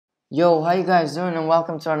Yo, how you guys doing, and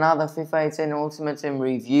welcome to another FIFA 18 Ultimate Team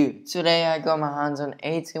review. Today I got my hands on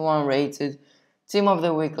 81 rated Team of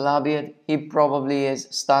the Week Labyad. He probably is,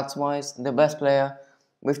 stats wise, the best player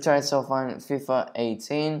we've tried so far in FIFA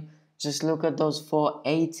 18. Just look at those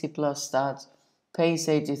 480 plus stats: pace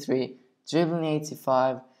 83, dribbling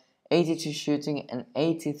 85, 82 shooting and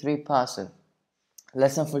 83 passing.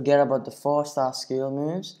 Let's not forget about the 4-star skill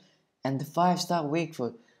moves and the 5-star weak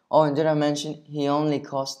foot. Oh, and did I mention he only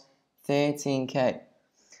cost 13k.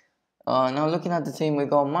 Now looking at the team, we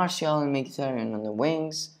got Martial and Mkhitaryan on the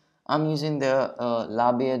wings. I'm using the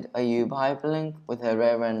Labyad Ayub hyperlink with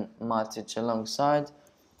Herrera and Matic alongside.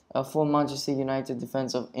 For Manchester United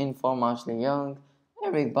defensive inform Ashley Young,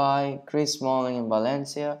 Eric Bailly, Chris Smalling and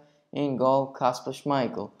Valencia. In goal, Kasper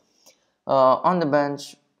Schmeichel. On the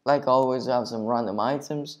bench, like always, I have some random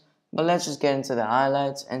items, but let's just get into the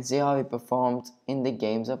highlights and see how he performed in the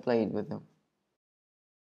games I played with him.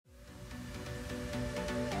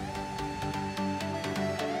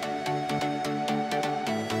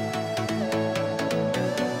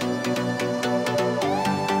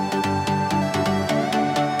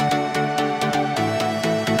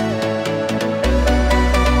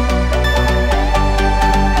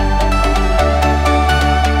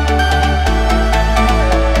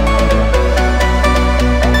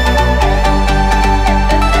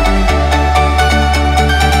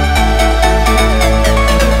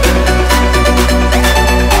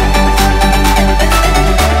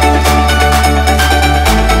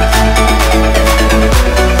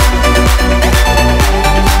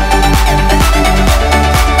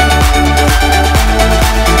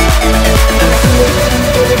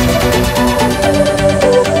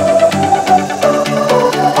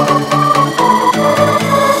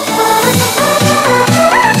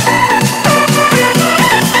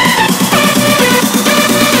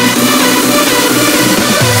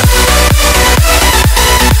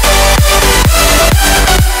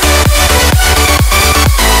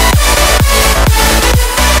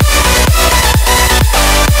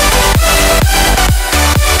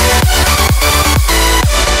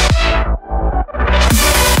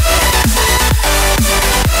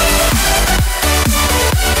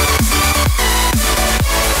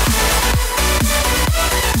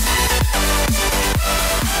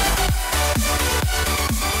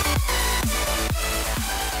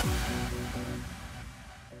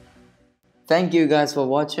 Thank you guys for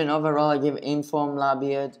watching. Overall, I give Inform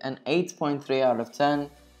Labyad an 8.3 out of 10.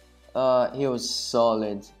 He was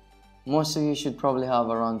solid. Most of you should probably have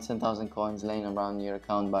around 10,000 coins laying around your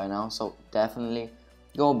account by now, so definitely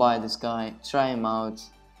go buy this guy, try him out.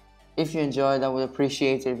 If you enjoyed, I would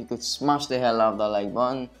appreciate it if you could smash the hell out of that like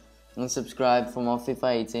button and subscribe for more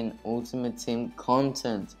FIFA 18 Ultimate Team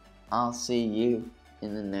content. I'll see you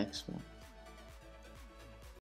in the next one.